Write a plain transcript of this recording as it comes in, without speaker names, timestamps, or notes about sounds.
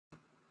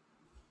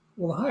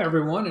Well, hi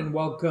everyone, and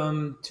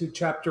welcome to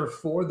Chapter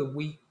 4, the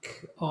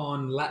week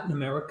on Latin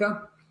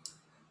America.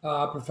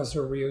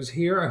 Professor Rios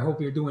here. I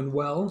hope you're doing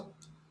well.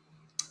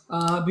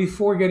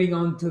 Before getting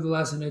on to the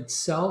lesson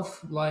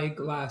itself, like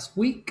last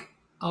week,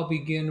 I'll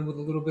begin with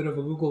a little bit of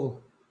a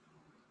Google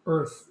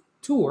Earth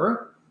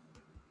tour.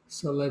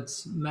 So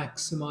let's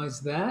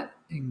maximize that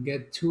and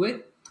get to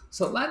it.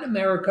 So Latin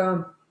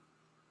America,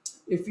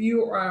 if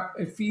you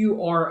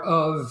are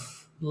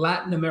of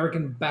Latin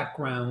American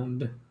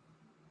background,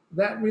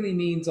 that really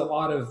means a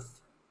lot of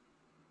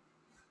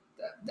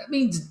that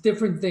means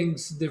different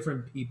things to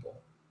different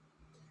people.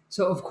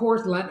 So, of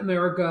course, Latin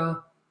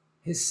America,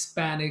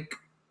 Hispanic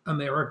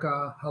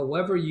America,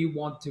 however you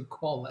want to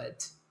call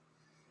it,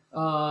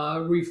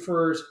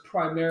 refers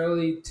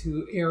primarily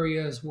to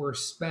areas where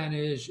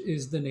Spanish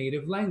is the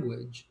native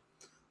language.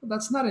 Well,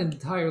 that's not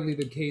entirely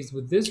the case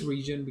with this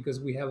region because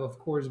we have, of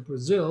course,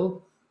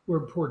 Brazil,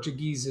 where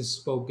Portuguese is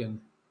spoken.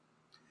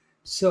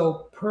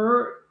 So,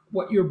 per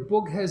what your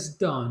book has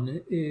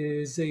done,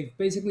 is they've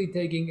basically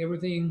taking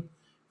everything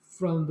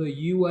from the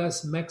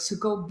US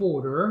Mexico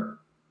border.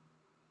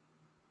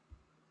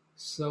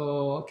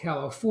 So,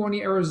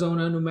 California,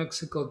 Arizona, New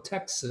Mexico,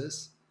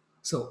 Texas.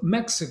 So,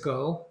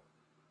 Mexico,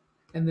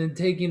 and then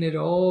taking it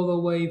all the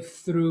way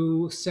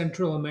through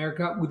Central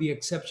America, with the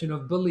exception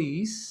of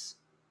Belize.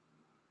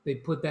 They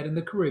put that in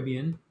the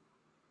Caribbean.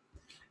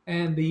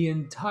 And the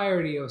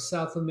entirety of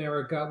South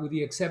America, with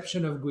the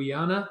exception of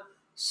Guyana,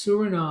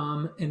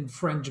 Suriname, and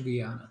French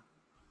Guiana.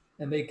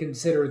 And they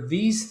consider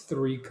these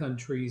three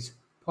countries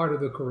part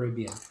of the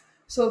Caribbean.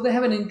 So they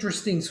have an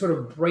interesting sort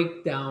of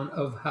breakdown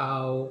of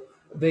how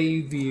they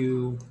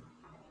view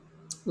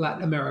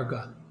Latin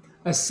America.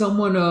 As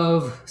someone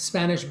of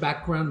Spanish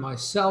background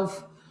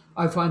myself,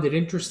 I find it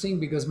interesting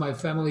because my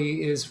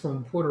family is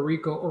from Puerto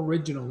Rico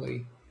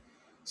originally.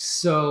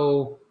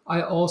 So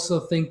I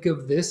also think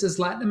of this as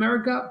Latin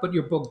America, but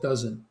your book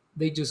doesn't.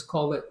 They just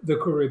call it the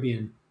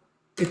Caribbean,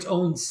 its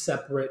own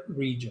separate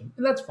region.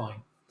 And that's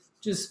fine.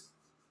 Just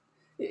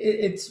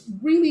it's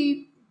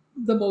really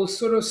the most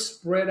sort of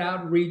spread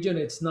out region.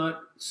 It's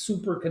not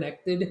super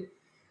connected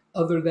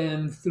other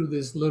than through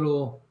this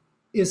little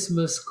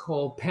isthmus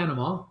called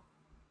Panama.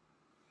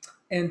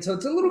 And so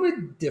it's a little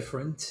bit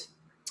different.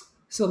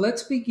 So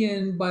let's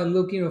begin by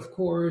looking, of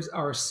course,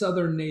 our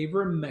southern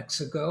neighbor,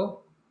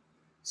 Mexico.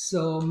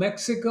 So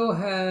Mexico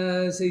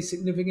has a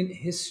significant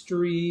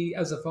history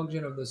as a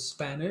function of the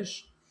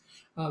Spanish.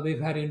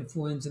 They've had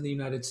influence in the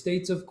United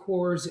States, of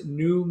course,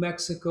 New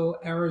Mexico,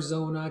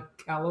 Arizona,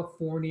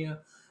 California,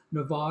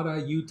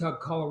 Nevada, Utah,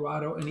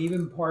 Colorado, and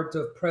even parts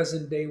of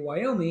present day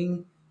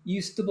Wyoming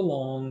used to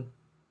belong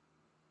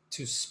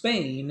to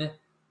Spain,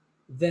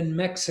 then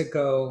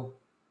Mexico,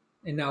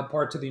 and now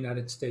parts of the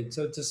United States.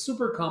 So it's a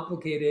super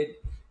complicated,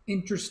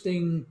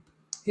 interesting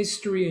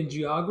history and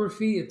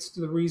geography. It's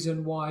the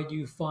reason why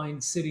you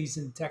find cities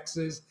in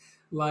Texas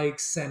like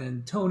San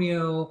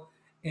Antonio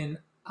and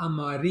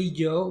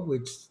Amarillo,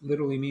 which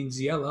literally means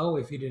yellow,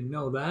 if you didn't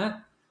know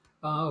that.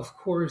 Of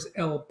course,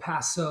 El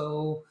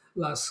Paso,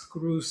 Las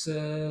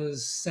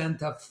Cruces,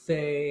 Santa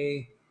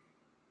Fe,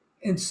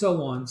 and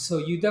so on. So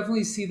you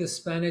definitely see the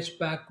Spanish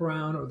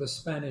background or the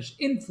Spanish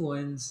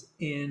influence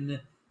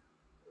in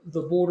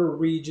the border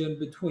region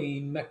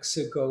between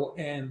Mexico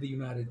and the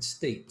United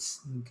States.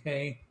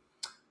 Okay.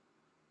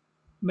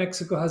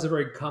 Mexico has a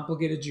very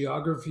complicated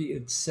geography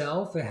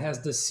itself. It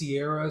has the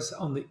Sierras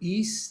on the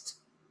east,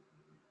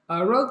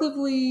 a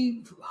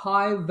relatively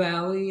high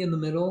valley in the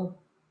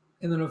middle,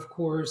 and then, of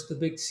course, the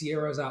big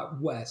Sierras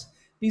out west.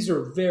 These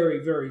are very,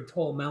 very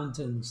tall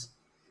mountains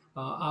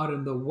out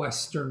in the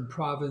western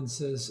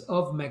provinces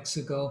of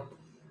Mexico.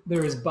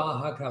 There is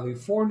Baja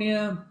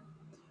California,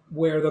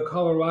 where the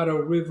Colorado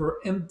River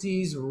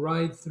empties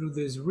right through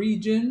this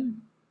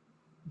region.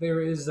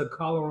 There is the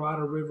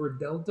Colorado River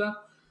Delta.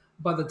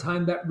 By the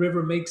time that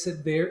river makes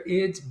it there,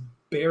 it's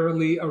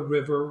barely a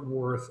river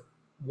worth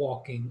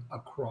walking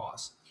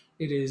across.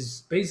 It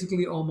is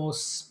basically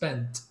almost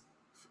spent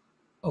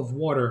of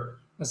water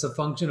as a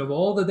function of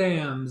all the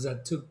dams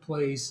that took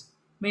place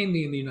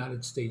mainly in the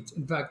United States.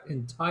 In fact,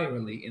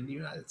 entirely in the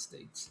United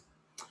States.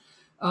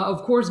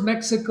 Of course,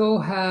 Mexico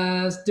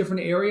has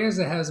different areas.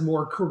 It has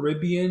more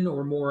Caribbean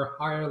or more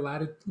higher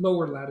latitude,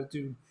 lower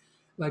latitude,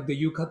 like the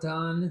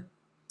Yucatan,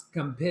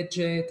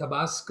 Campeche,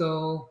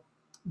 Tabasco,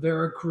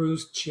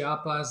 Veracruz,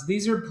 Chiapas.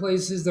 These are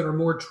places that are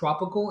more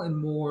tropical and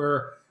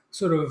more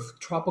sort of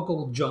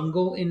tropical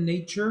jungle in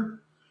nature,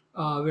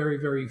 very,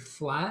 very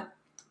flat.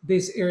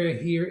 This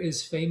area here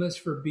is famous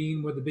for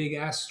being where the big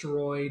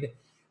asteroid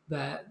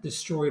that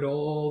destroyed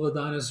all the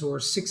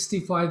dinosaurs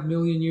 65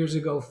 million years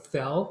ago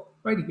fell,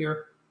 right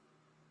here,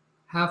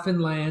 half in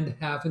land,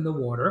 half in the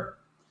water.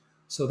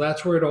 So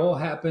that's where it all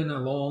happened a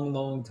long,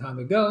 long time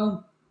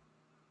ago.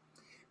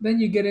 Then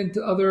you get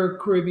into other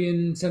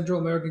Caribbean, Central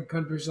American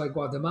countries like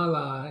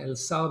Guatemala, El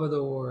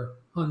Salvador,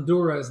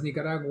 Honduras,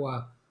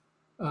 Nicaragua,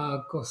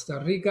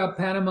 Costa Rica,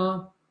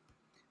 Panama,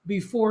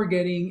 before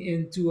getting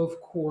into,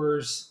 of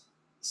course,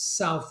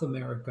 South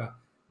America.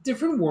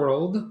 Different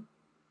world,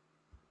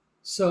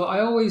 So I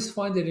always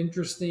find it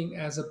interesting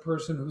as a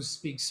person who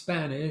speaks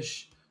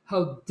Spanish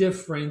how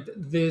different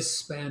this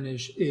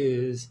Spanish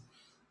is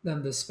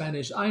than the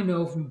Spanish I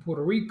know from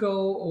Puerto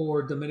Rico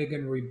or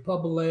Dominican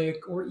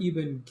Republic or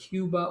even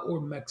Cuba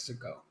or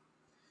Mexico.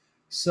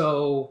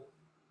 So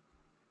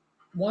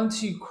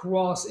once you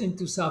cross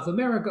into South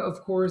America,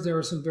 of course, there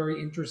are some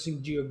very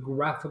interesting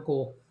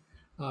geographical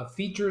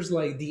features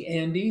like the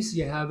Andes.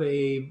 You have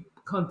a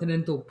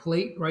continental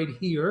plate right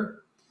here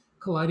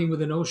colliding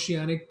with an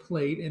oceanic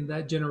plate, and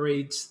that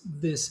generates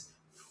this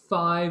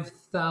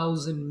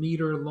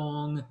 5,000-meter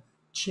long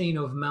chain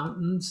of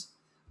mountains,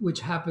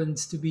 which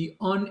happens to be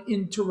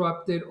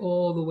uninterrupted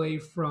all the way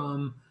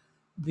from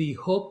the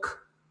hook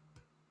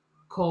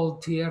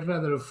called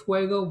Tierra del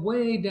Fuego,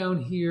 way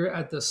down here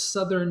at the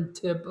southern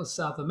tip of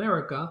South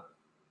America,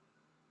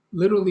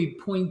 literally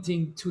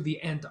pointing to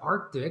the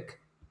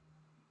Antarctic,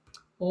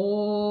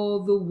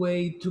 all the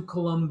way to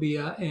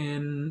Colombia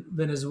and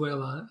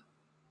Venezuela,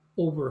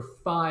 over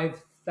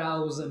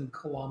 5,000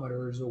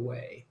 kilometers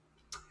away.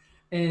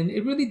 And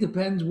it really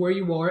depends where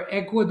you are.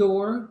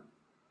 Ecuador,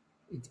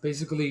 it's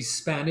basically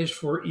Spanish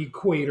for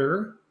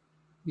equator.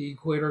 The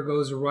equator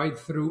goes right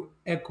through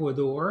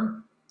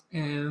Ecuador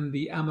and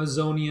the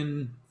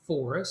Amazonian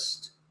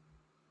forest.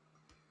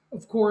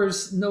 Of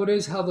course,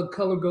 notice how the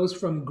color goes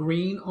from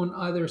green on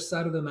either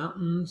side of the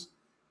mountains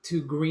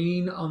to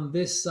green on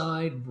this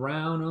side,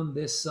 brown on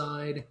this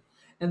side,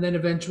 and then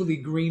eventually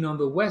green on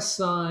the west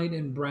side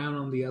and brown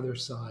on the other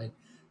side.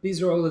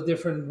 These are all the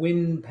different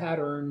wind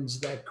patterns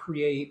that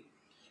create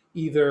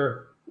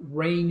either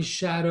rain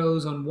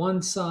shadows on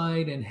one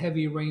side and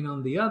heavy rain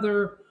on the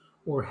other,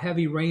 or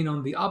heavy rain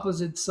on the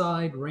opposite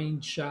side,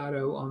 rain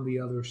shadow on the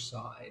other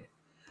side.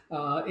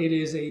 It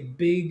is a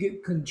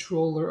big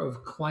controller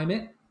of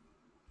climate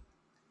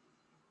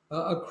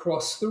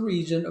across the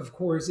region. Of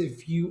course,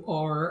 if you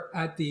are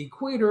at the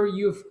equator,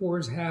 you of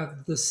course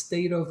have the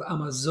state of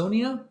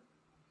Amazonia,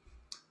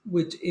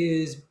 which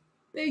is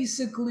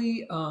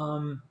basically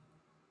uh,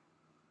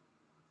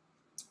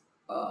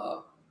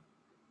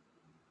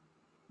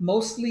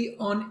 mostly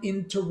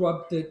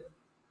uninterrupted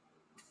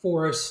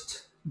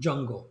forest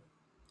jungle.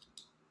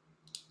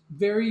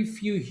 Very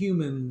few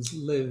humans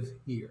live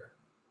here.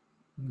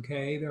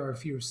 Okay, there are a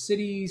few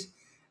cities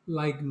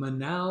like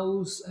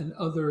Manaus and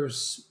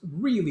others,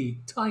 really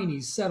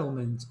tiny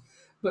settlements.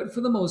 But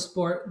for the most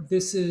part,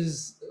 this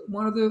is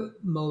one of the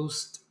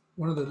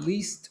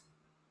least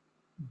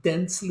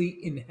densely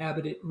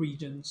inhabited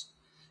regions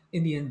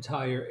in the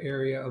entire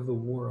area of the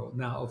world.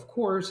 Now, of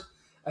course,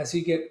 as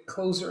you get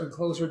closer and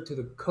closer to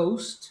the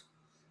coast,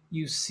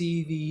 you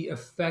see the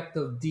effect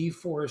of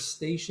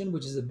deforestation,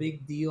 which is a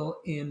big deal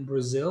in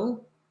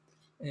Brazil.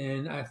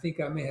 And I think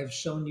I may have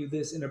shown you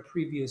this in a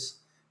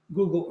previous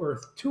Google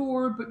Earth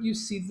tour, but you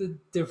see the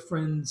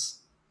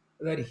difference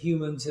that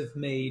humans have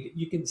made.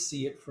 You can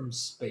see it from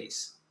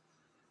space.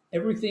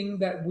 Everything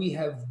that we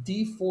have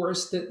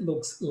deforested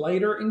looks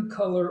lighter in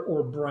color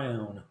or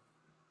brown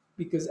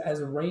because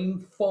as rain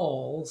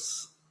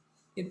falls,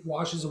 it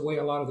washes away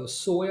a lot of the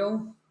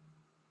soil.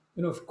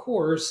 And of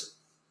course,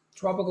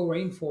 tropical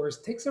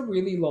rainforest takes a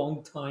really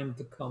long time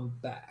to come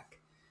back.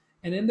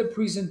 And in the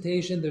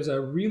presentation, there's a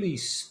really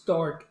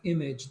stark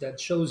image that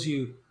shows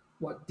you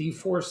what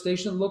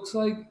deforestation looks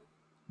like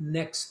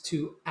next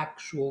to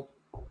actual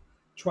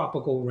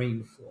tropical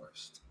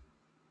rainforest.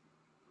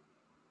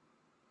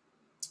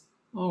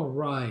 All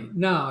right.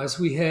 Now, as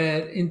we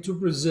head into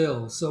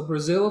Brazil. So,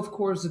 Brazil, of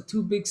course, the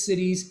two big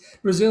cities.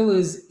 Brazil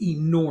is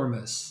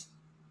enormous.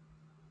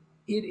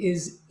 It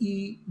is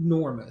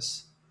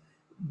enormous.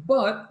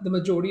 But the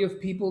majority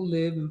of people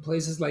live in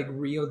places like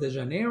Rio de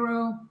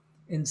Janeiro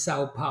and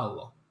Sao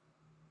Paulo.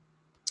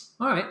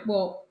 All right.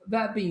 Well,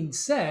 that being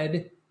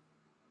said,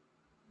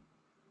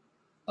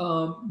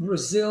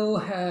 Brazil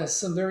has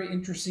some very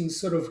interesting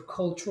sort of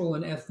cultural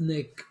and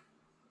ethnic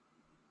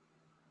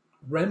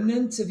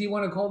remnants, if you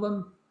want to call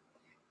them.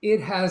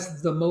 It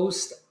has the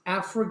most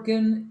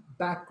African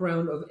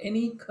background of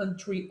any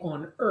country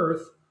on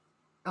earth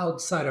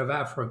outside of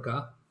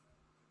Africa.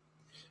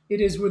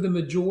 It is where the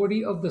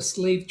majority of the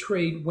slave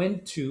trade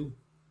went to,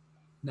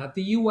 not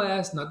the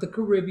US, not the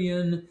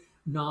Caribbean,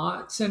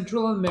 not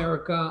Central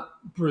America,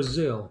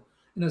 Brazil.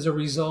 And as a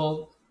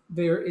result,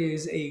 there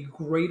is a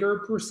greater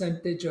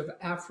percentage of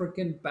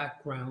African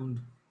background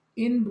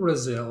in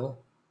Brazil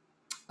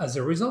as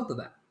a result of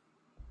that.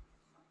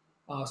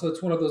 So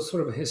it's one of those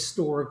sort of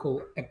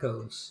historical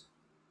echoes.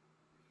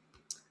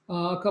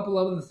 A couple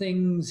other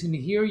things in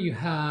here. You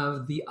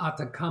have the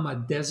Atacama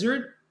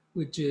Desert,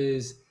 which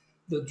is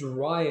the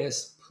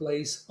driest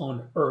place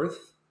on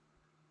Earth.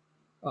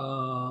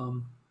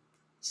 Um,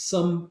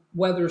 some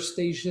weather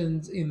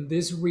stations in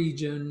this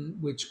region,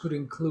 which could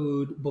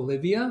include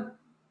Bolivia,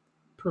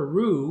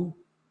 Peru,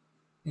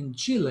 and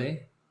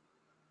Chile,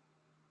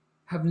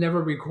 have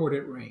never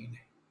recorded rain.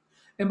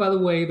 And by the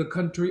way, the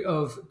country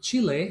of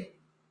Chile,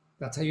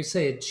 that's how you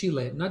say it,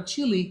 Chile, not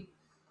Chile.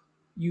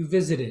 You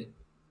visit it,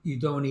 you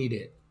don't eat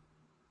it.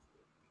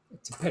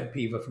 It's a pet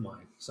peeve of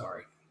mine.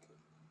 Sorry.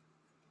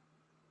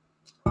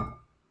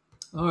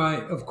 All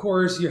right. Of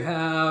course, you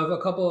have a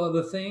couple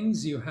other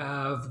things. You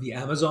have the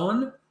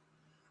Amazon,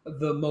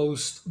 the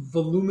most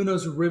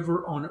voluminous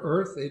river on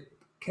Earth. It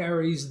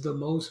carries the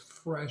most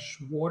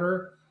fresh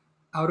water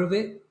out of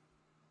it.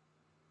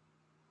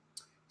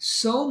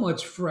 So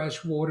much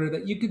fresh water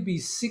that you could be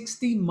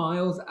 60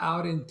 miles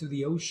out into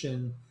the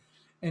ocean.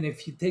 And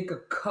if you take a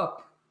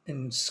cup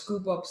and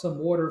scoop up some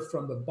water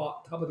from the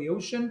top of the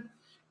ocean,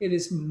 it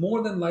is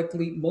more than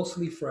likely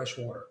mostly fresh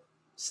water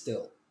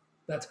still.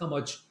 That's how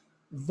much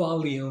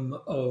volume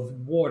of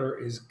water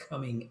is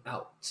coming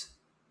out.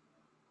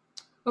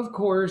 Of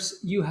course,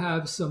 you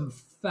have some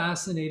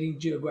fascinating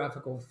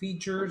geographical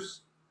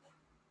features,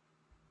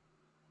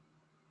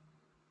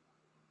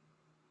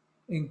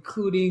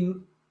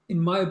 including,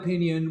 in my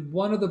opinion,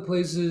 one of the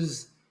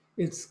places,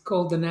 it's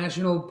called the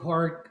National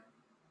Park,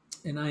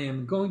 and I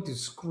am going to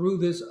screw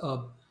this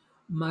up.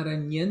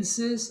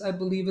 Maranhenses, I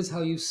believe is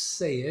how you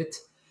say it.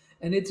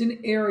 And it's an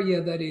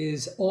area that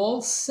is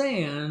all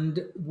sand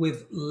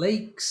with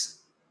lakes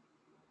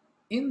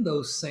in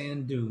those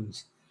sand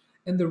dunes.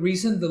 And the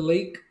reason the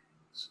lakes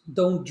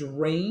don't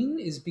drain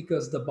is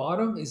because the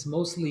bottom is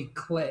mostly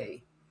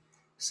clay.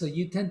 So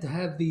you tend to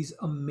have these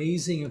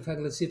amazing, in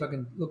fact, let's see if I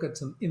can look at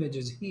some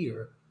images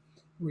here,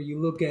 where you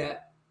look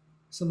at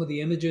some of the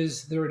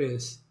images. There it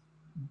is.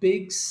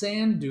 Big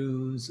sand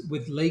dunes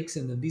with lakes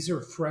in them. These are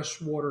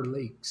freshwater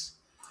lakes.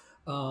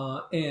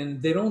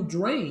 And they don't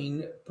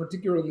drain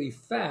particularly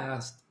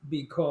fast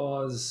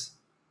because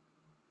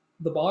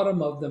the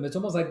bottom of them, it's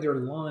almost like they're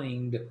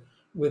lined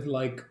with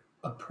like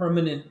a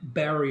permanent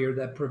barrier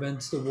that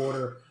prevents the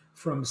water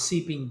from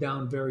seeping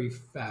down very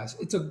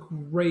fast. It's a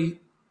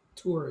great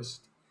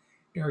tourist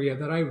area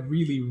that I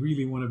really,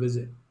 really want to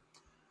visit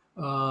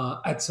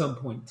at some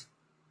point.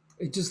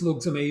 It just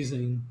looks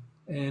amazing.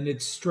 And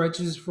it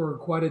stretches for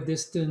quite a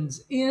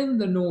distance in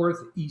the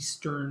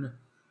northeastern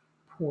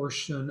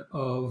portion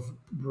of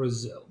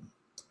Brazil.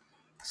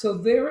 So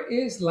there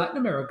is Latin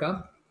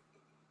America.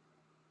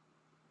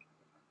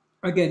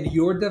 Again,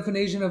 your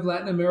definition of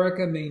Latin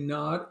America may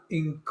not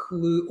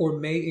include or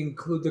may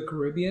include the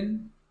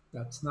Caribbean.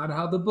 That's not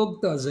how the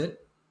book does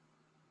it.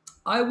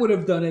 I would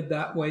have done it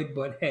that way,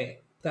 but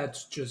hey,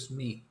 that's just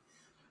me.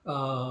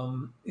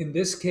 In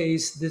this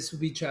case, this will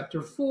be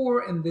chapter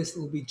 4, and this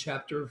will be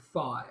chapter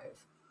 5,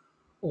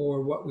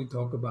 or what we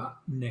talk about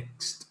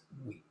next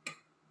week.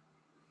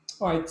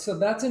 All right, so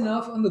that's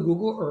enough on the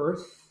Google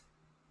Earth.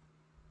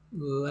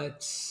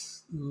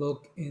 Let's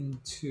look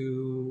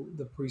into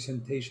the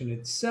presentation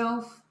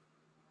itself.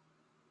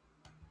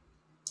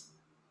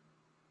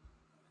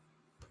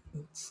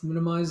 Let's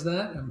minimize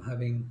that.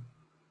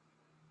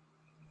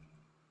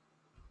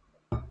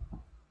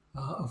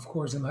 Of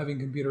course, I'm having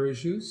computer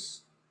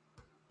issues.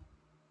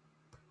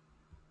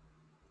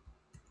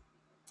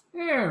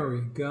 There we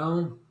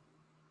go.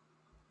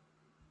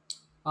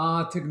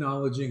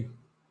 Technology.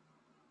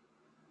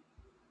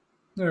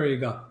 There you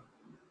go.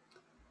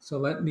 So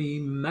let me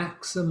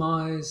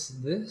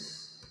maximize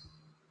this.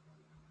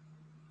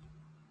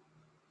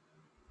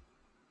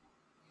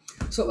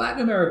 So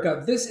Latin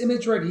America, this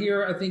image right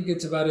here, I think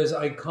it's about as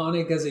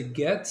iconic as it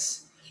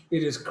gets.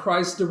 It is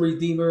Christ the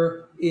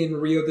Redeemer in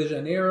Rio de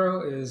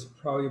Janeiro. It is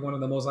probably one of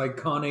the most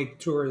iconic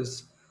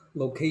tourist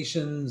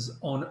locations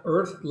on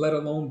earth, let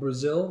alone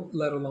Brazil,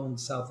 let alone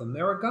South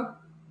America.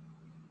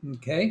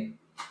 Okay.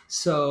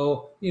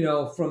 So,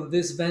 from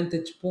this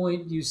vantage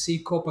point, you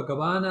see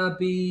Copacabana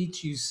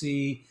Beach, you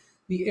see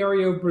the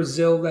area of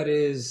Brazil that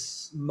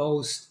is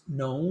most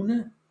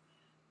known.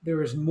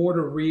 There is more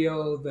to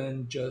Rio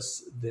than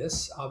just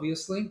this,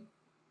 obviously.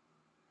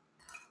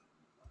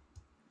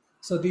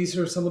 So these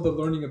are some of the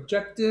learning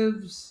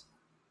objectives.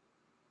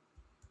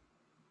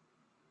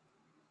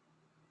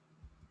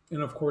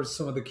 And of course,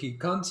 some of the key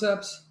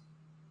concepts.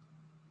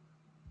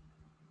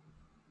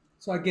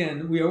 So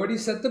again, we already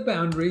set the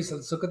boundaries.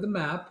 Let's look at the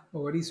map.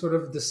 Already sort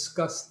of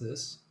discussed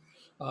this.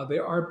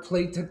 There are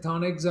plate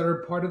tectonics that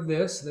are part of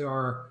this. There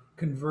are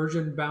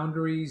convergent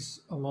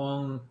boundaries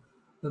along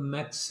the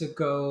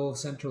Mexico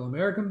Central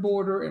American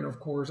border, and of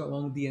course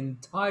along the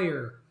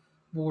entire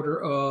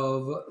border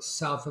of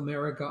South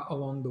America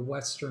along the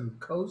western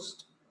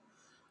coast.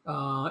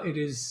 It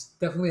is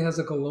definitely has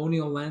a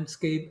colonial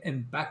landscape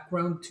and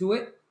background to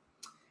it.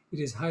 It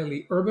is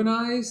highly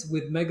urbanized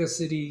with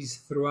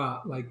megacities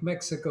throughout, like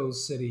Mexico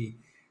City,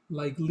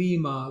 like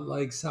Lima,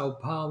 like Sao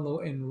Paulo,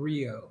 and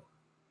Rio.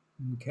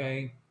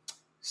 Okay,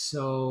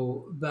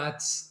 so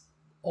that's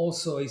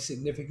also a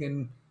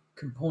significant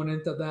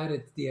component of that.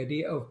 It's the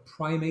idea of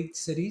primate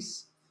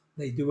cities.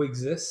 They do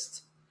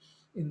exist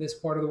in this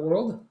part of the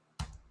world.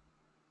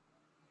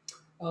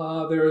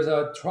 There is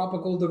a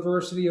tropical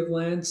diversity of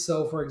land.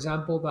 So, for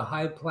example, the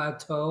high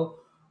plateau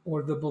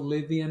or the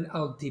Bolivian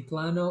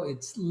altiplano,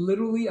 it's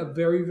literally a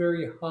very,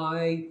 very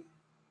high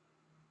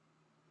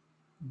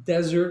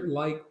desert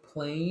like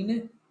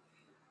plain,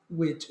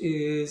 which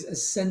is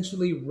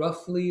essentially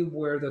roughly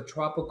where the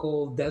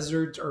tropical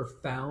deserts are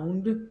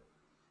found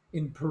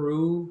in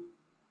Peru,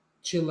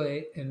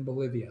 Chile, and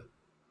Bolivia.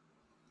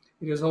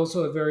 It is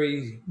also a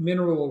very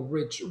mineral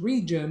rich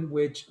region,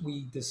 which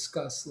we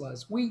discussed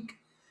last week,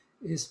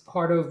 is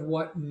part of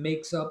what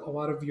makes up a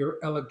lot of your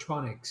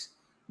electronics,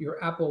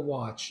 your Apple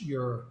Watch,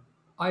 your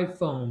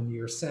iPhone,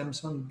 your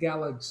Samsung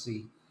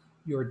Galaxy,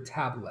 your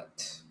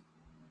tablet.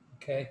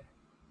 Okay.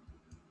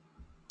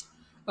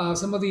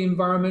 Some of the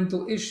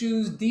environmental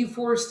issues,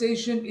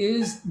 deforestation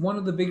is one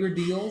of the bigger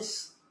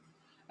deals.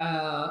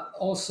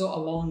 Also,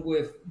 along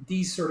with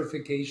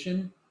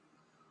desertification,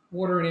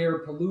 water and air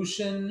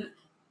pollution,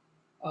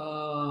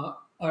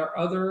 are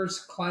others.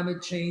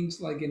 Climate change,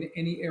 like in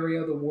any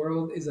area of the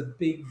world, is a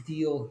big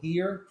deal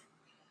here.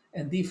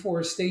 And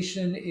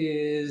deforestation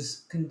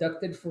is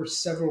conducted for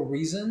several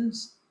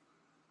reasons.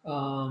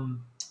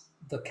 Um,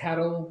 the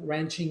cattle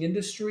ranching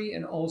industry,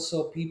 and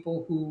also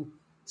people who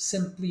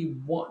simply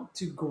want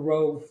to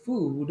grow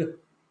food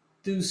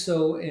do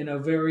so in a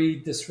very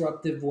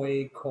disruptive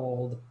way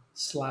called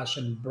slash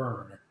and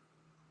burn.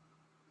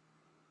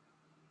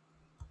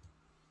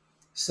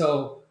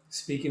 So,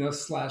 speaking of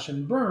slash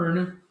and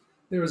burn,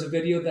 there is a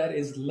video that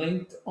is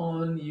linked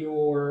on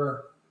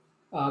your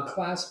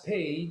class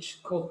page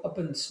called Up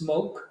in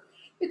Smoke.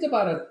 It's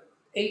about a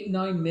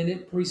 8-9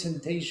 minute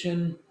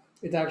presentation.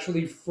 It's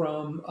actually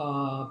from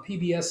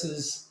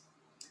PBS's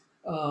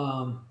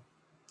um,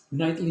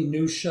 nightly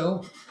news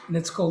show, and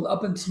it's called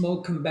Up in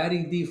Smoke: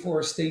 Combating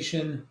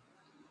Deforestation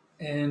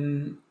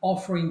and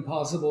Offering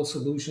Possible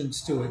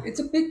Solutions to It. It's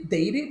a bit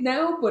dated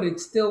now, but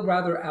it's still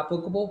rather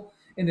applicable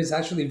and is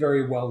actually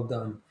very well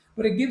done.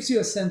 But it gives you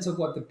a sense of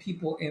what the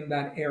people in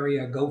that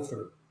area go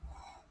through.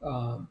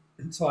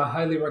 So I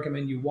highly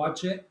recommend you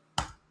watch it.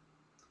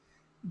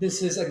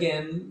 This is,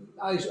 again,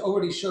 I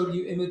already showed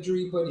you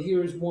imagery, but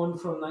here's one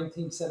from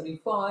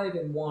 1975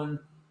 and one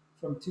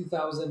from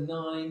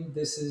 2009.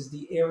 This is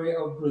the area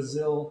of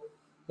Brazil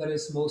that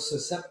is most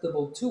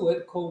susceptible to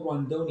it, called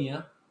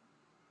Rondonia.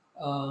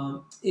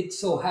 It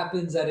so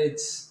happens that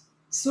it's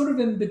sort of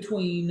in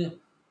between.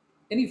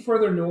 Any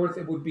further north,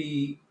 it would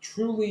be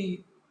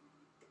truly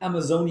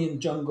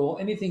Amazonian jungle.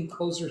 Anything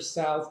closer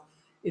south,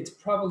 it's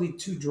probably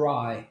too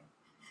dry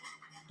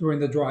during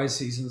the dry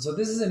season. So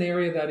this is an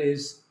area that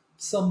is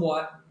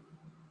somewhat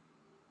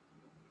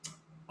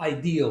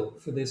ideal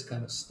for this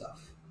kind of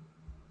stuff.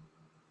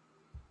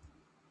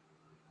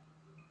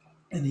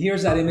 And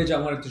here's that image I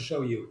wanted to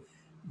show you.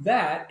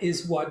 That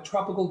is what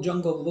tropical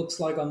jungle looks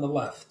like on the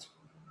left.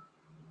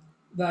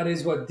 That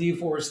is what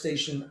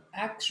deforestation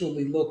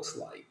actually looks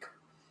like.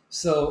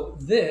 So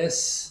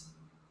this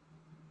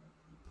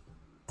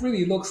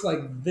really looks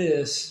like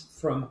this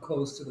from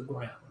close to the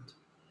ground.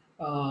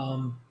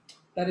 Um,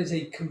 that is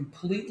a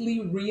completely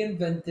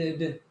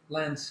reinvented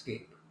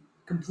landscape.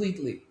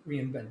 Completely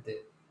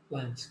reinvented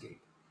landscape.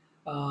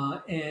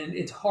 And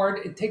it's hard,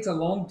 it takes a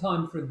long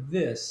time for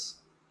this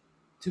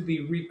to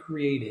be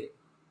recreated.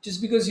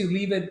 Just because you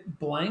leave it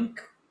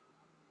blank,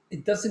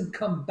 it doesn't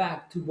come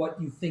back to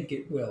what you think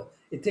it will.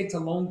 It takes a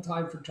long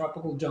time for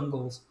tropical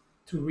jungles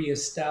to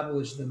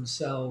reestablish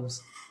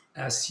themselves,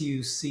 as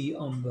you see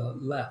on the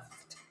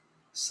left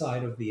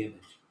side of the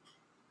image.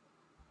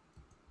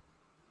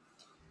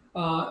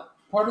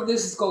 Part of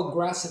this is called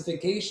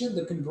grassification,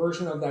 the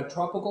conversion of that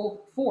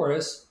tropical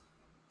forest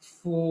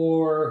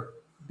for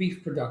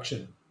beef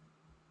production.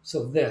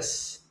 So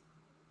this,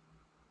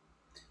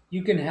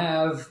 you can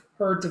have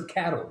herds of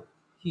cattle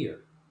here.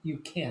 You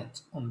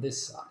can't on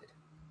this side.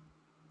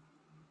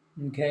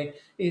 Okay,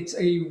 it's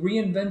a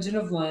reinvention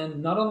of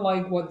land, not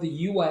unlike what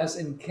the US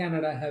and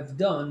Canada have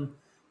done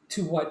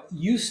to what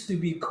used to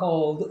be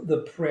called the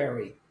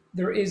prairie.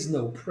 There is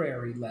no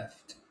prairie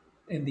left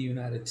in the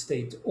United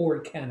States or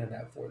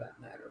Canada for that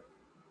matter.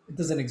 It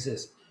doesn't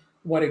exist.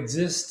 What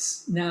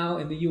exists now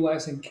in the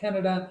US and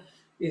Canada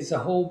is a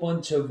whole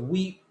bunch of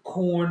wheat,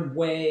 corn,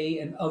 whey,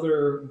 and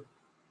other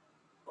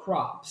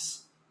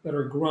crops that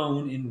are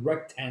grown in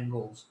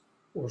rectangles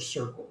or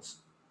circles.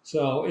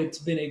 So it's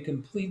been a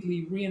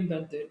completely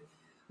reinvented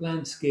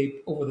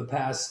landscape over the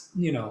past,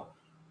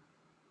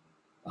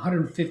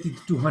 150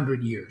 to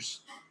 200 years.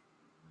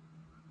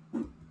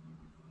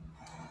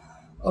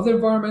 Other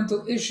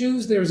environmental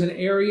issues, there's an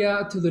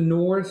area to the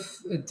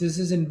north, this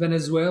is in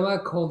Venezuela,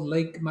 called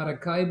Lake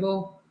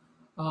Maracaibo.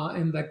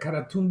 In the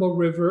Caratumbo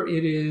River,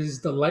 it is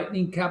the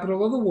lightning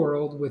capital of the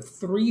world with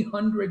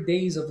 300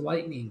 days of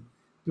lightning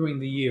during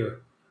the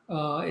year.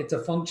 It's a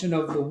function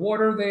of the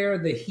water there,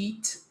 the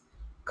heat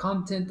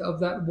content of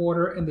that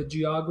water, and the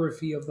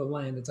geography of the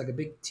land. It's like a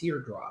big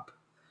teardrop.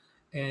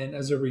 And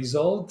as a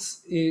result,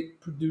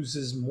 it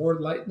produces more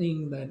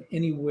lightning than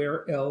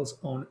anywhere else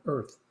on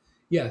Earth.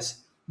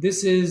 Yes,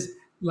 this is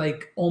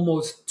like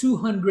almost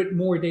 200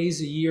 more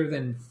days a year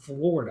than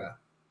Florida.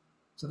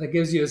 So that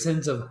gives you a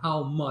sense of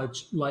how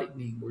much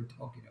lightning we're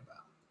talking about.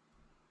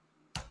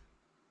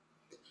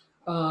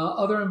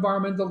 Other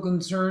environmental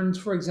concerns,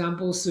 for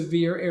example,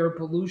 severe air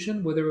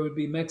pollution, whether it would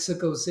be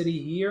Mexico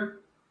City here.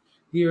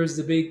 Here's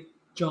the big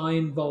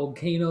giant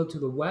volcano to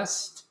the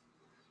west,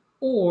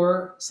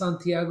 or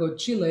Santiago,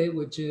 Chile,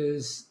 which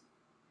is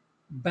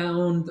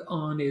bound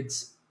on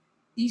its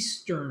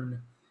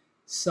eastern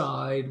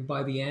side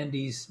by the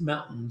Andes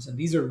Mountains. And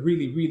these are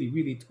really, really,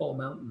 really tall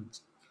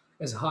mountains,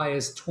 as high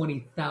as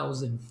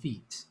 20,000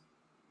 feet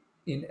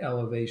in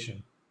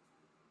elevation.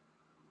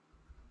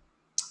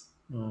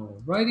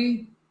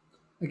 Alrighty.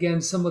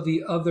 Again, some of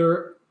the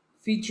other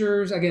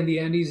features. Again, the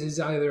Andes is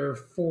either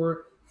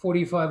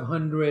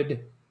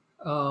 4,500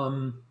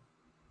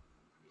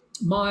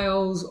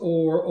 miles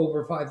or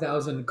over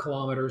 5,000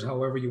 kilometers,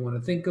 however you want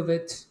to think of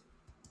it.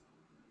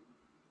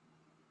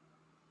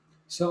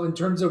 So, in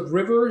terms of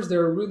rivers,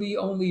 there are really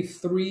only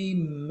three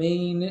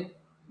main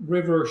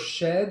river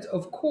sheds.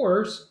 Of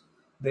course,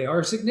 they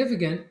are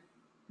significant: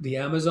 the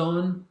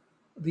Amazon,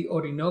 the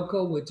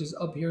Orinoco, which is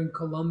up here in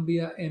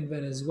Colombia and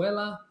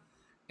Venezuela,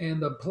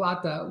 and the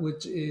Plata,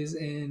 which is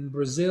in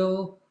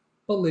Brazil,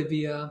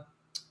 Bolivia,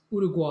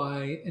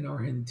 Uruguay, and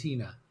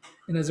Argentina.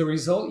 And as a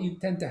result, you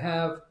tend to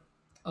have,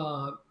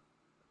 uh,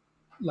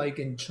 like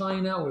in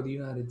China or the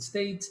United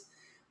States,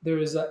 there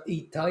is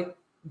the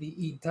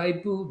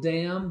Itaipu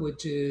Dam,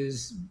 which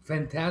is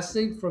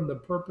fantastic from the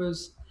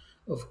purpose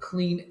of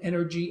clean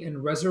energy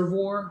and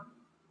reservoir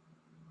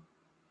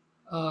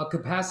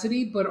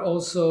capacity, but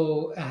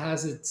also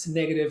has its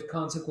negative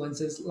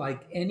consequences.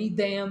 Like any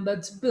dam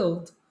that's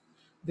built,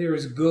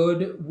 there's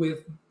good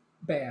with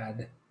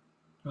bad.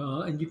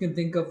 And you can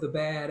think of the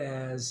bad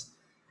as,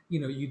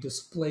 you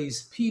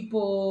displace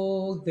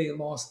people, they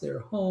lost their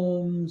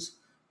homes,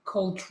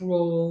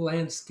 cultural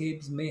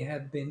landscapes may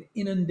have been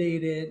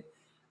inundated,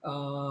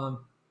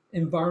 um,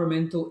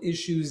 environmental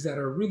issues that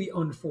are really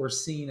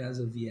unforeseen as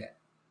of yet.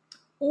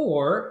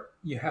 Or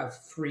you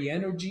have free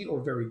energy or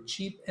very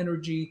cheap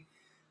energy.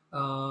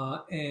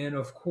 And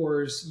of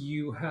course,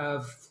 you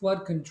have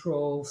flood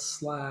control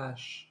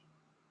slash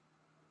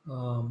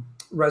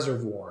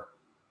reservoir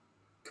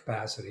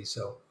capacity.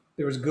 So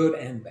there's good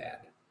and bad.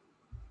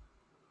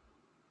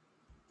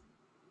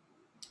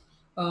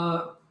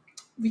 Uh,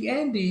 the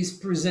Andes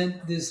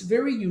present this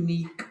very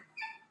unique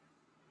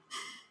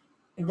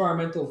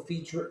environmental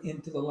feature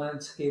into the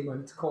landscape,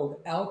 and it's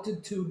called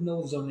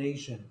altitudinal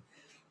zonation.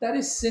 That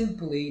is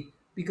simply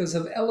because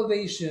of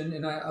elevation,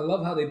 and I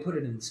love how they put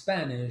it in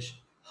Spanish: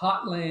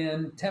 hot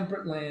land,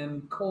 temperate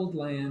land, cold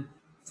land,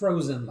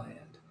 frozen land.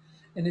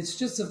 And it's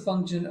just a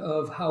function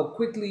of how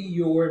quickly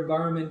your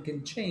environment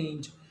can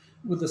change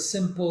with a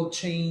simple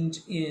change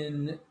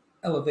in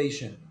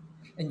elevation.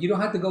 And you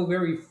don't have to go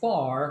very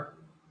far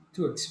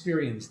to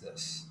experience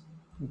this.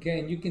 Okay,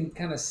 and you can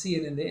kind of see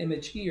it in the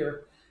image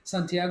here.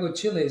 Santiago,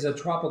 Chile is a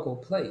tropical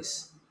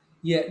place,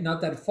 yet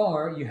not that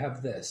far you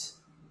have this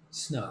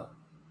snow.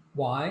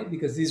 Why?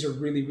 Because these are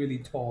really, really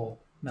tall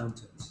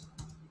mountains.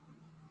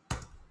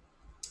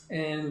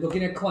 And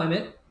looking at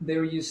climate,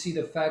 there you see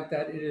the fact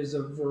that it is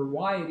a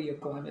variety of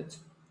climates.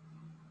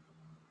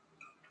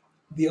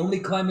 The only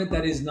climate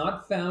that is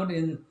not found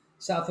in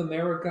South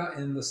America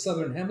and the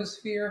southern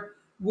hemisphere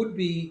would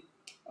be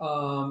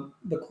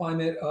the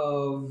climate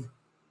of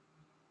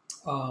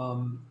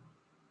um,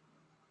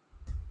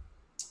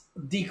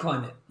 D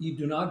climate. You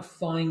do not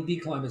find D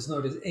climates.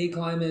 Notice A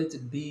climate,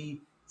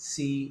 B,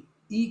 C,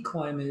 E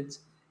climates,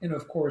 and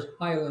of course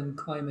highland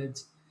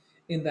climates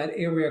in that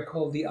area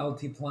called the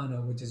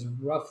Altiplano, which is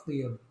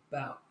roughly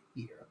about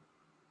here.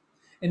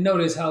 And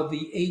notice how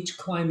the H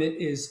climate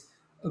is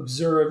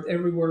observed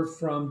everywhere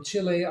from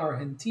Chile,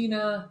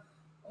 Argentina,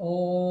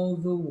 all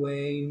the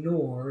way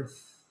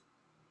north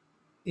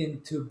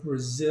into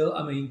Brazil,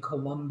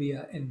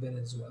 Colombia and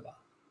Venezuela.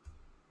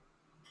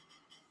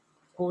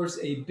 Of course,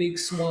 a big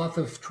swath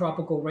of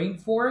tropical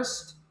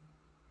rainforest.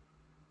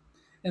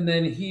 And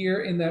then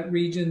here in that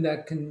region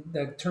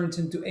that turns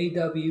into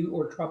AW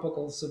or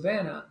tropical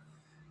savanna,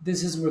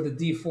 this is where the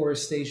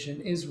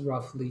deforestation is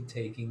roughly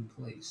taking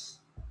place.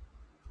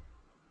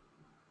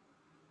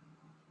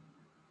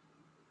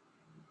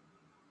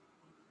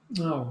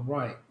 All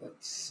right,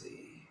 let's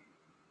see.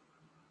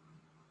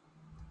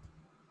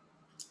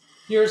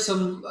 Here's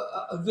some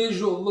a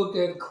visual look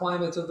at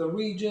climates of the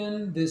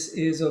region. This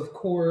is, of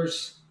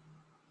course,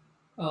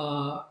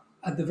 uh,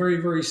 at the very,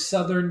 very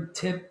southern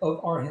tip of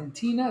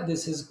Argentina.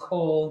 This is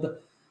called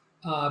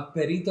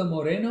Perito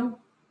Moreno.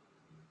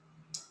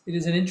 It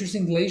is an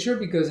interesting glacier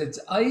because it's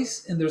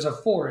ice and there's a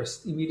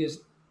forest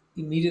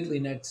immediately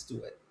next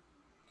to it.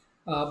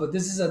 But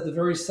this is at the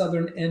very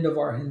southern end of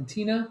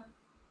Argentina.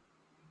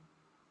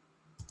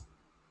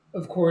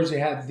 Of course, you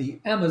have the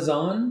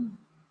Amazon.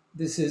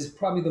 This is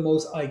probably the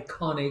most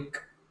iconic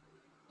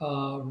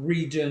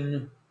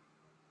region,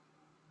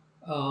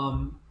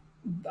 um,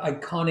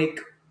 iconic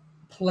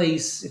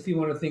place, if you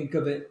want to think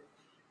of it,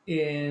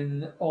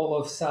 in all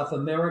of South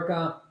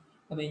America.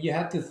 You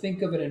have to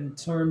think of it in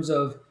terms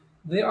of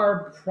there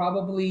are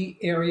probably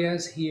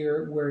areas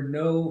here where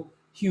no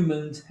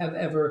humans have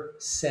ever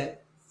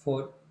set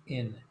foot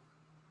in,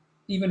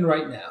 even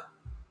right now.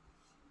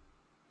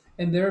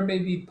 And there may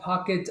be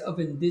pockets of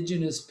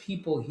indigenous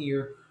people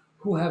here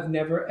who have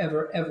never,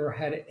 ever, ever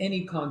had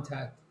any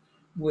contact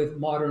with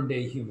modern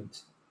day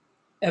humans,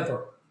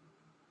 ever.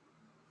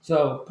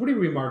 So, pretty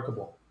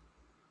remarkable.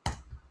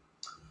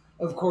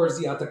 Of course,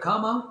 the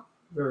Atacama,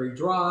 very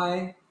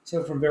dry.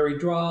 So, from very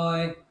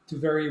dry to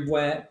very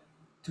wet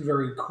to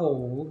very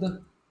cold.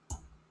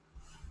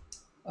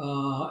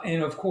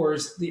 And of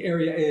course, the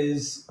area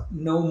is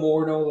no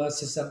more, no less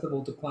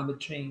susceptible to climate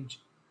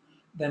change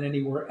than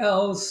anywhere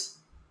else.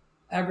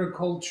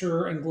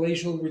 Agriculture and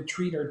glacial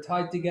retreat are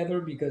tied together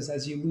because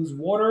as you lose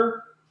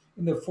water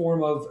in the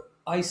form of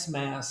ice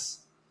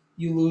mass,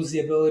 you lose the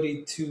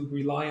ability to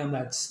rely on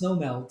that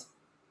snowmelt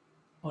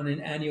on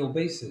an annual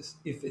basis.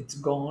 If it's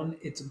gone,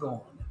 it's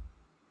gone.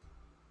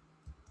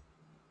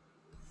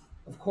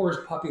 Of course,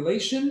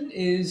 population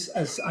is,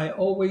 as I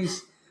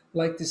always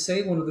like to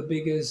say, one of the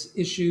biggest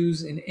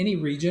issues in any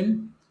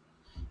region.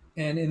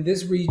 And in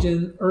this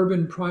region,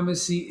 urban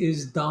primacy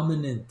is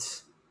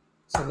dominant.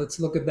 So let's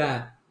look at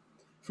that.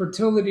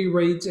 Fertility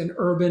rates in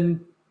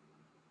urban,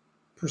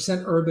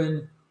 percent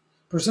urban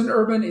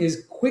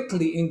is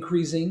quickly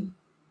increasing,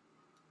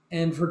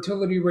 and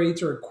fertility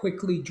rates are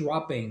quickly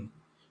dropping.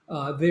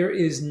 There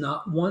is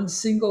not one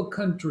single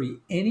country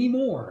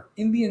anymore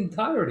in the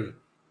entirety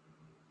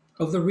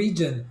of the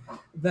region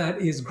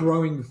that is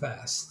growing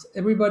fast.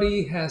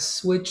 Everybody has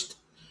switched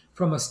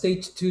from a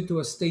stage 2 to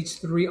a stage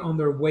 3 on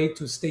their way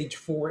to stage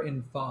 4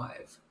 and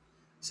 5.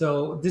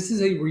 So this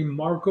is a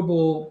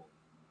remarkable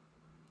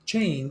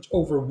change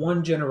over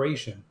one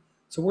generation.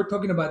 So we're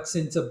talking about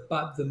since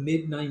about the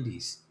mid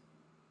 90s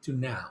to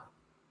now.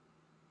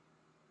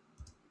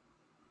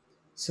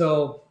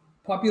 So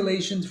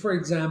populations, for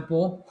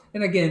example,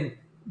 and again,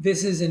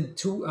 this is in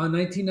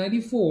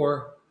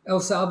 1994, El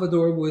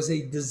Salvador was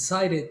a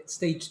decided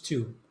stage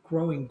 2,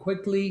 growing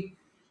quickly,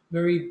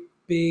 very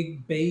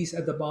big base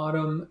at the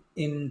bottom.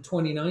 In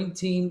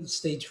 2019,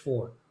 stage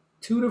 4,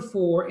 2 to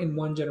 4 in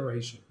one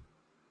generation.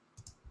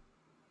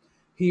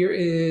 Here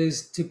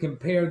is to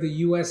compare the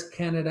US,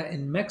 Canada,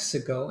 and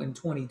Mexico in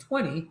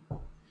 2020.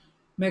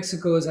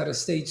 Mexico is at a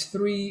stage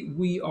 3,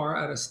 we are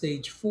at a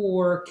stage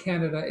 4,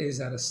 Canada is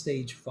at a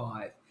stage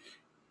 5.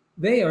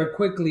 They are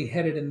quickly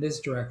headed in this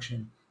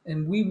direction,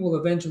 and we will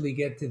eventually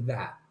get to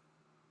that.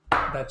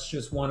 That's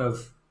just one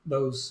of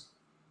those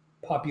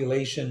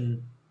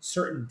population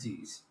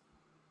certainties.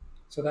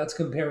 So that's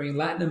comparing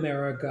Latin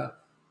America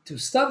to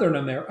Southern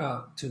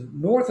America, to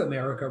North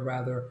America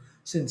rather,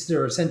 since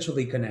they're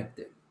essentially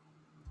connected.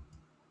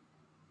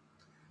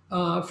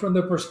 From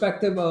the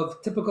perspective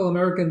of typical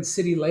American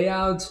city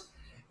layouts,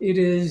 it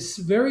is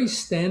very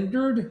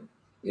standard.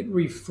 It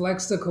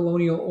reflects the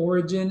colonial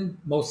origin,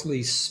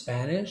 mostly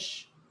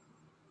Spanish.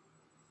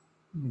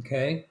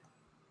 Okay.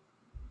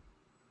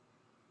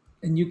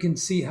 And you can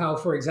see how,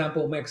 for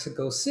example,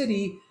 Mexico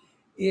City,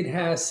 it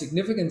has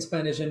significant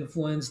Spanish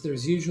influence.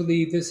 There's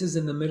usually, this is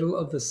in the middle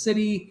of the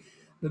city,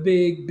 the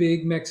big,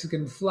 big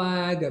Mexican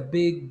flag, a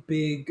big,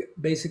 big,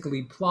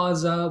 basically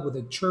plaza with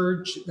a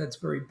church that's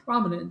very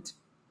prominent.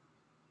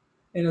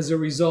 And as a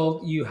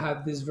result, you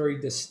have this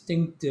very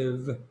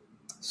distinctive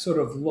sort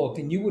of look.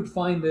 And you would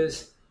find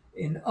this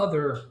in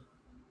other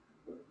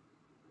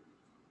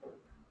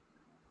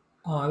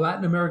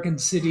Latin American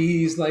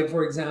cities, like,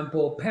 for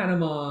example,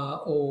 Panama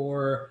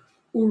or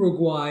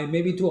Uruguay,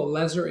 maybe to a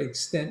lesser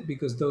extent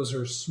because those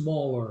are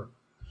smaller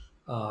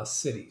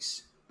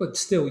cities. But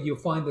still, you'll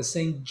find the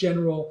same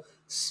general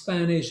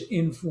Spanish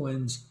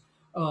influence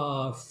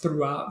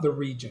throughout the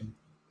region,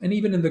 and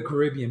even in the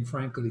Caribbean,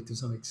 frankly, to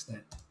some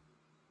extent.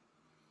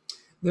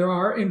 There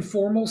are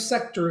informal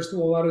sectors to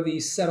a lot of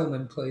these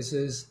settlement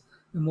places,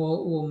 and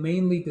we'll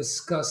mainly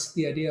discuss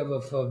the idea of a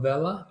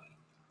favela.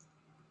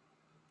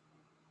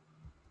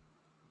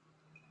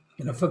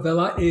 And a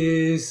favela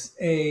is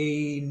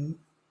a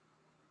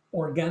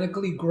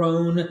organically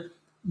grown,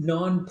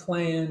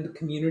 non-planned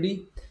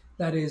community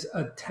that is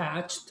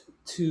attached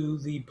to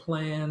the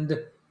planned,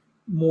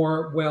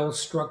 more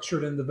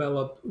well-structured and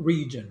developed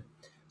region.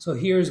 So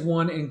here's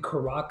one in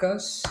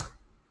Caracas,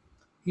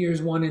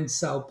 here's one in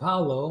Sao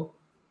Paulo,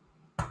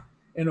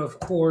 and of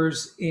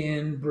course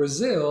in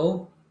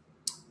Brazil,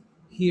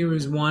 here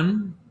is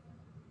one,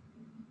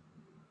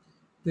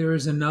 there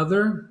is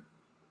another,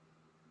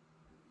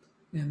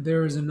 and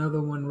there is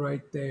another one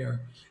right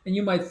there. And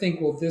you might think,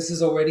 well, this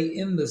is already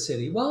in the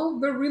city. Well,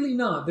 they're really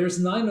not. There's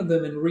 9 of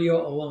them in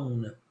Rio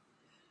alone.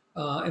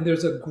 And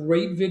there's a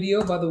great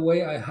video, by the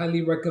way. I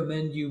highly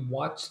recommend you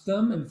watch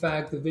them. In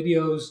fact, the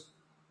videos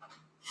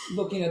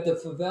looking at the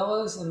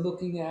favelas and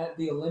looking at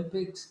the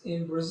Olympics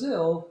in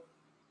Brazil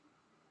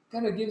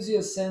kind of gives you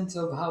a sense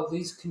of how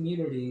these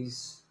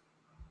communities,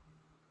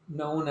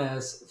 known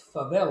as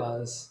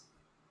favelas,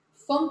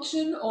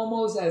 function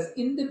almost as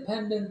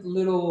independent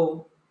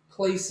little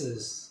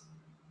places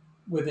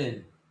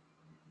within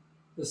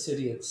the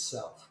city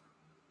itself,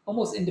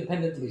 almost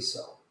independently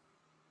so.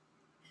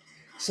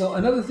 So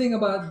another thing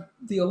about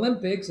the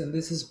Olympics, and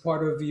this is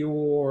part of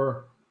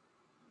your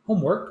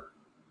homework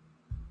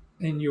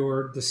and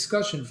your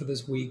discussion for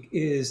this week,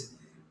 is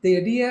the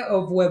idea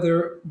of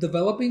whether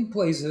developing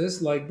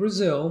places like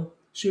Brazil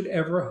should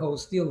ever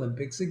host the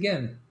Olympics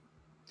again.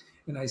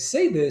 And I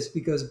say this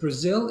because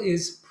Brazil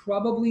is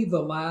probably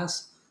the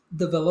last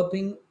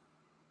developing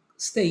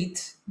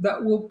state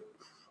that will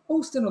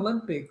host an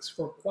Olympics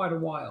for quite a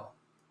while.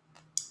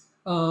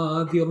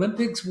 The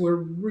Olympics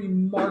were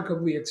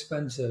remarkably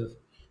expensive,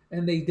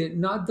 and they did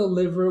not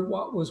deliver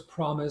what was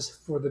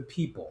promised for the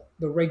people,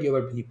 the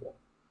regular people.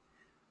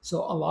 So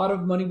a lot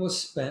of money was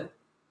spent.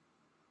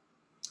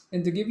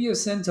 And to give you a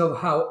sense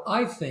of how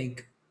I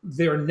think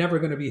they're never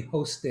going to be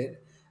hosted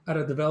at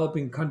a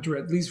developing country,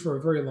 at least for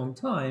a very long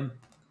time,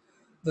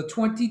 the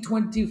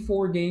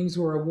 2024 games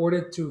were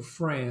awarded to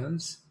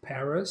France,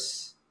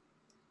 Paris.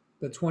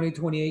 The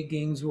 2028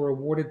 games were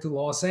awarded to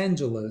Los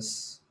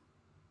Angeles.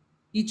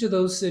 Each of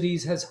those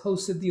cities has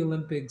hosted the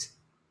Olympics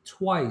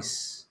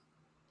twice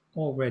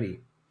already.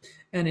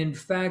 And in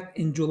fact,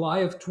 in July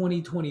of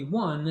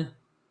 2021,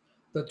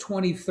 the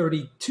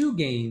 2032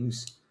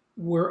 games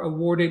were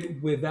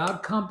awarded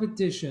without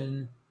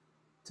competition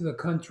to the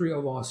country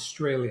of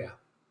Australia.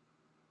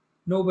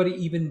 Nobody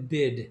even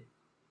bid.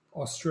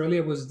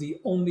 Australia was the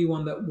only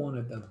one that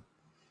wanted them.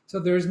 So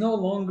there's no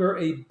longer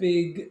a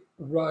big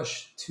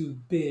rush to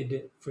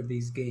bid for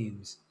these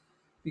games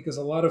because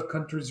a lot of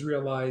countries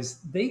realize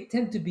they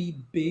tend to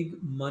be big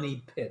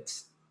money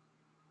pits.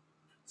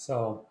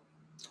 So,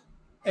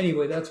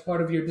 anyway, that's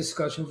part of your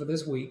discussion for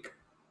this week.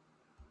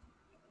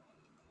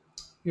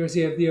 Here's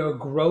the idea of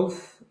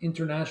growth,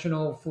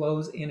 international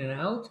flows in and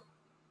out.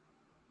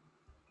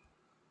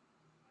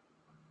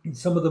 In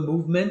some of the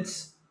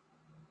movements,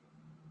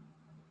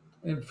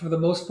 and for the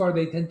most part,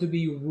 they tend to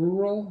be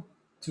rural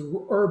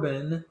to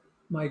urban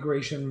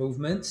migration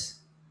movements.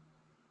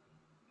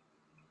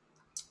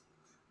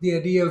 The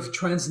idea of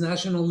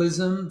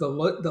transnationalism,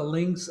 the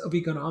links of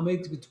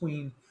economics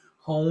between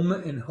home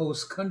and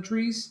host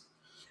countries,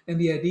 and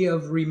the idea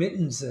of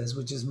remittances,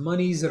 which is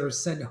monies that are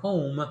sent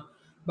home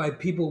by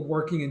people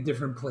working in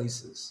different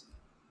places.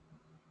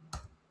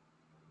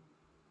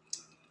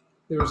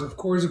 There's, of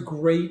course,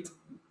 great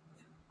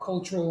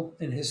cultural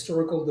and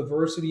historical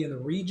diversity in the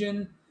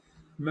region.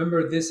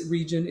 Remember, this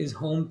region is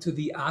home to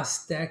the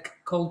Aztec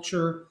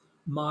culture,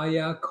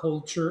 Maya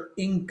culture,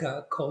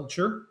 Inca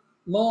culture,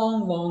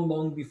 long, long,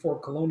 long before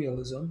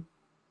colonialism.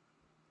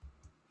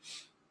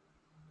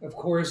 Of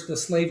course, the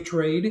slave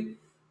trade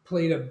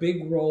played a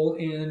big role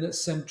in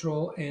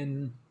Central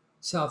and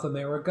South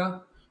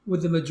America,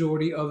 with the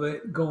majority of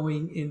it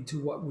going into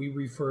what we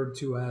refer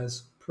to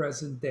as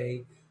present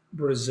day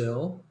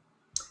Brazil.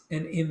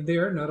 And in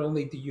there, not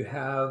only do you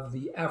have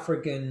the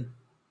African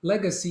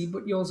legacy,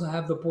 but you also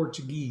have the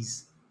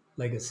Portuguese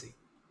legacy.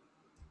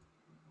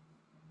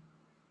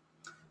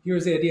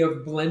 Here's the idea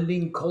of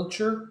blending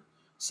culture.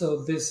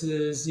 So this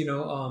is,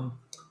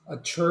 a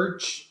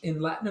church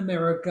in Latin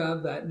America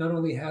that not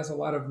only has a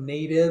lot of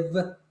native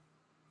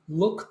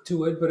look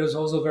to it, but is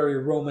also very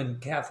Roman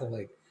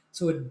Catholic.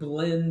 So it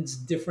blends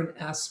different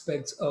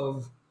aspects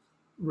of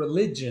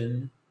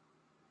religion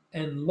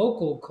and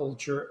local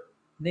culture,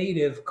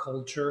 native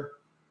culture,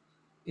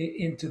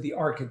 into the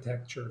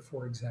architecture,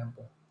 for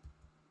example.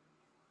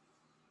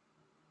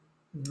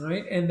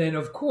 Right? And then,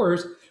 of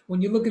course,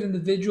 when you look at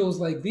individuals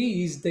like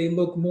these, they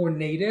look more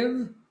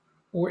native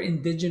or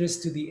indigenous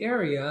to the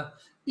area,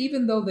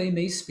 even though they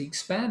may speak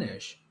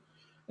Spanish.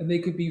 And they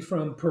could be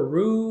from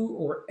Peru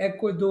or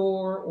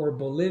Ecuador or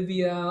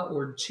Bolivia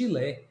or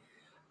Chile.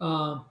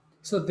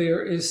 So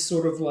there is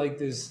sort of like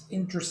this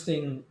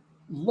interesting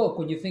look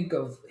when you think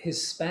of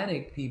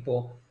Hispanic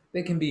people.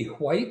 They can be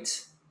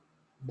white,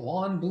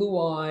 blonde, blue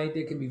eyed,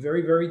 they can be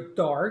very, very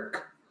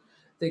dark,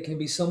 they can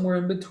be somewhere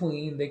in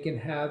between, they can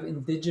have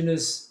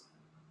indigenous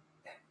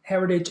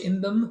heritage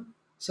in them.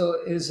 So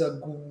it is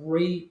a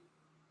great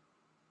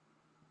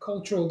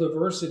cultural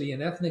diversity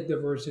and ethnic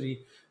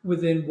diversity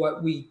within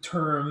what we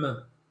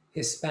term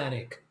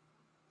Hispanic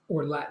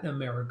or Latin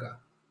America.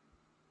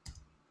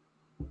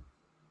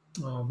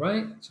 All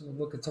right, so we'll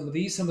look at some of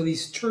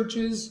these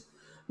churches.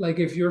 Like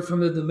if you're from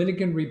the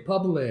Dominican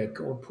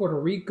Republic or Puerto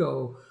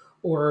Rico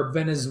or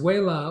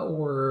Venezuela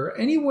or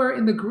anywhere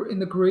in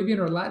the Caribbean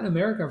or Latin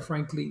America,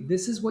 frankly,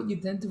 this is what you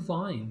tend to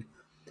find,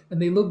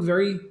 and they look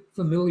very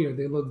familiar.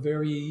 They look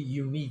very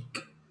unique.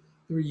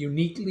 They're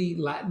uniquely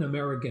Latin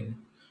American.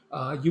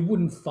 You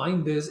wouldn't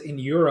find this in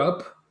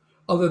Europe,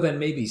 other than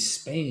maybe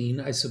Spain,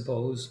 I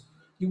suppose.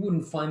 You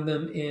wouldn't find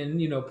them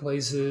in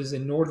places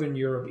in Northern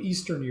Europe,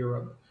 Eastern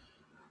Europe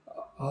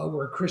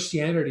where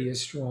Christianity is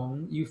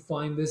strong. You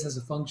find this as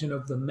a function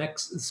of the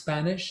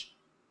Spanish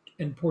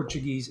and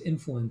Portuguese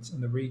influence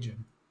in the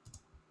region.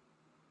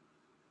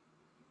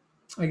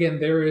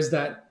 Again, there is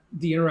that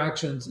the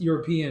interactions,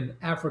 European,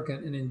 African,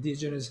 and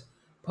indigenous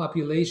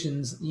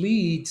populations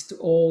leads to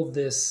all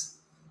this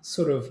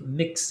sort of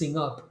mixing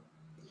up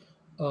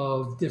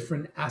of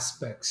different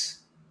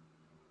aspects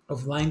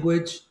of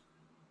language,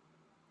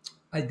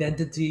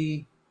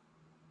 identity,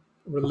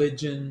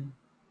 religion.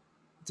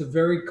 It's a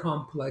very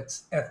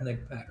complex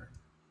ethnic pattern.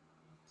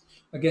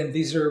 Again,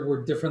 these are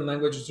where different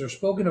languages are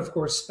spoken. Of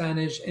course,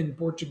 Spanish and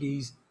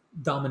Portuguese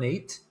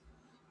dominate,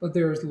 but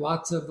there's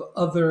lots of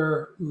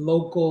other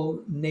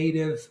local,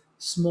 native,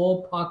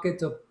 small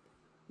pockets of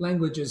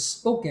languages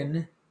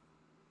spoken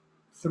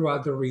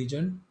throughout the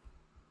region.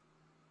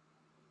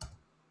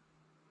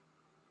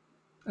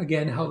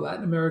 Again, how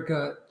Latin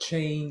America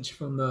changed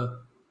from the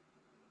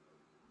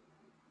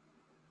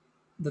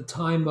the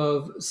time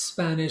of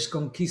Spanish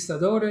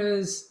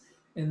conquistadores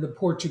and the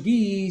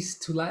Portuguese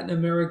to Latin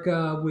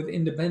America with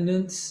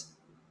independence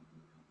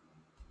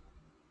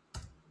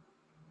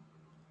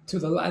to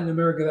the Latin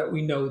America that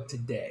we know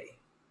today.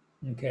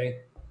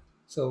 Okay,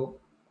 so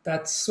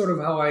that's sort of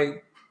how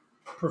I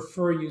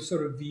prefer you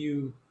sort of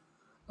view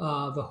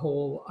the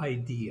whole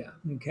idea.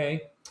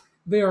 Okay,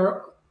 there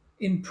are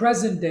in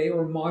present day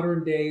or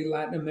modern day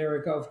Latin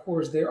America, of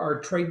course, there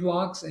are trade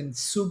blocs and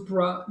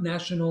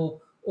supranational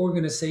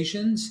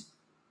organizations.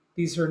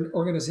 These are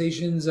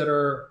organizations that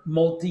are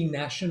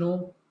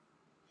multinational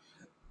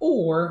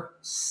or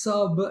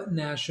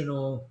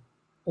subnational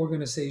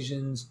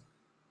organizations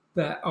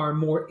that are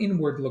more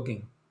inward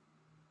looking.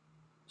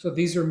 So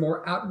these are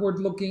more outward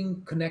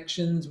looking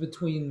connections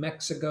between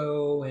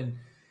Mexico and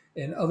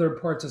other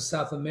parts of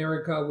South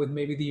America with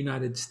maybe the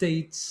United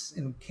States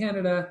and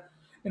Canada.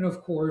 And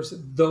of course,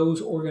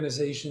 those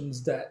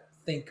organizations that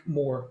think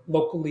more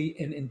locally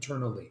and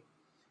internally.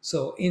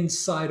 So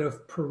inside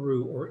of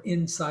Peru or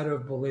inside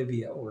of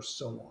Bolivia or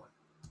so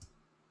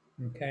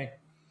on. Okay.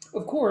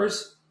 Of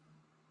course,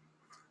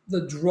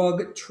 the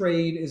drug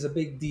trade is a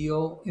big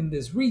deal in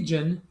this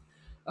region.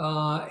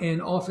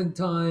 And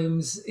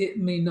oftentimes it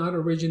may not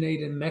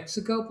originate in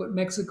Mexico, but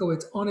Mexico,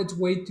 it's on its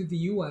way to the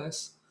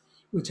US,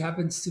 which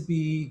happens to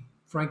be,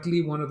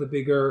 frankly, one of the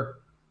bigger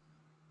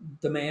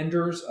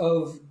demanders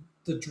of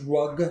the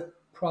drug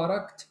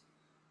product.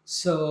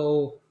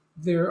 So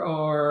there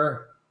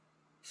are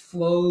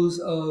flows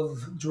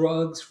of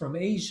drugs from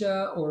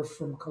Asia or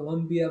from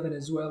Colombia,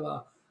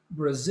 Venezuela,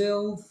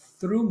 Brazil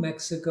through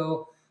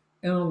Mexico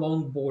and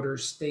along border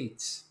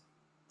states.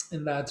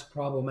 And that's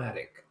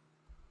problematic.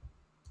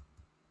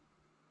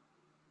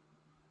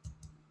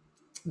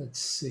 Let's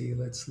see,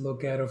 let's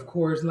look at, of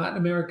course, Latin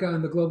America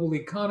and the global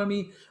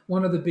economy.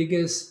 One of the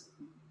biggest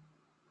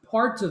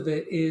parts of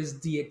it is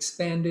the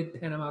expanded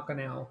Panama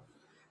Canal,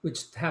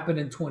 which happened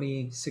in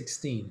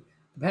 2016.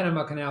 The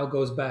Panama Canal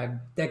goes back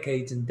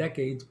decades and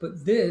decades,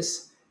 but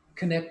this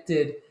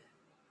connected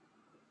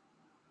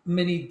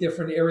many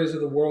different areas of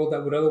the world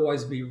that would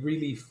otherwise be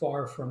really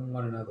far from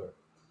one another.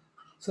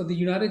 So the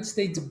United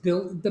States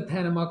built the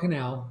Panama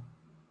Canal.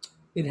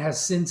 It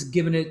has since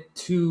given it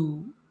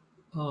to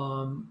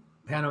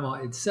Panama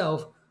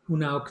itself, who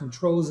now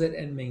controls it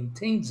and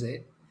maintains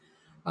it.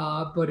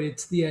 But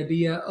it's the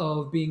idea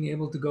of being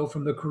able to go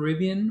from the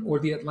Caribbean or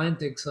the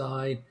Atlantic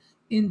side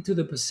into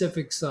the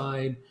Pacific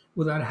side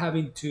without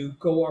having to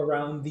go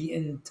around the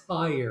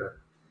entire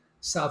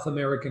South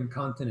American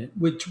continent,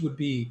 which would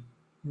be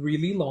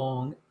really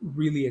long,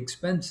 really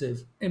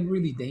expensive, and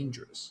really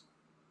dangerous.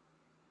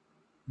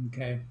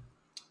 Okay,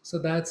 so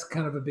that's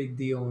kind of a big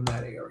deal in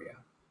that area.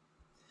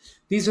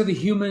 These are the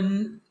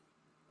human,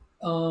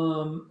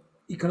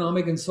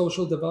 economic, and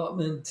social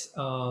development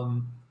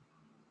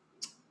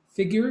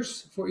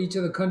figures for each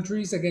of the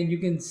countries. Again, you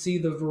can see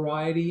the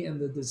variety and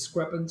the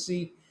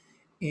discrepancy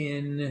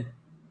in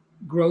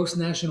gross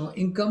national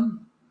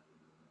income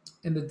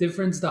and the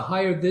difference. The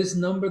higher this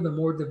number, the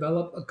more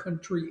developed a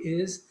country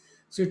is.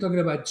 So you're talking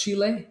about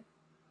Chile,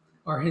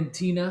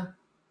 Argentina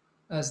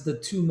as the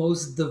two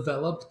most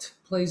developed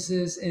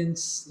places in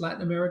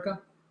Latin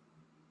America.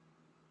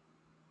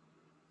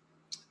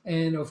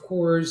 And of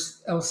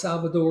course, El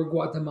Salvador,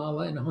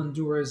 Guatemala, and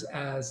Honduras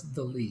as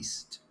the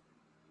least.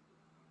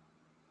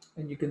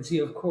 And you can see,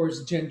 of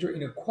course, gender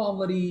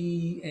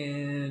inequality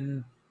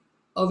and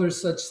other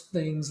such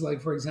things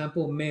like, for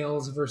example,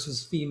 males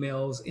versus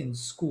females in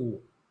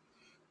school,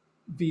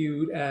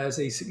 viewed as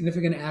a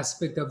significant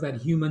aspect of that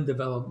human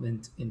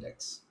development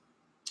index.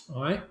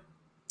 All right.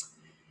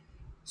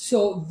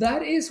 So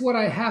that is what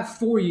I have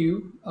for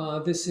you.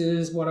 This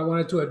is what I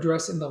wanted to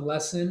address in the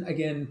lesson.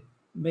 Again,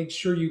 make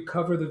sure you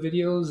cover the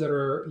videos that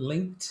are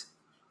linked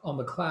on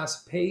the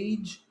class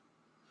page.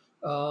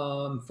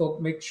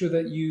 Make sure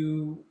that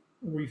you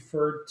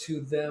refer to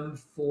them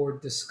for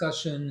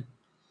discussion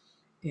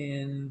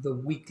in the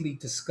weekly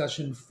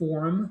discussion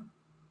forum.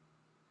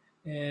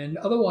 And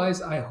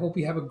otherwise, I hope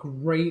you have a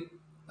great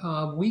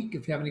week.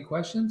 If you have any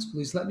questions,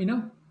 please let me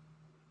know.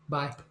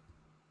 Bye.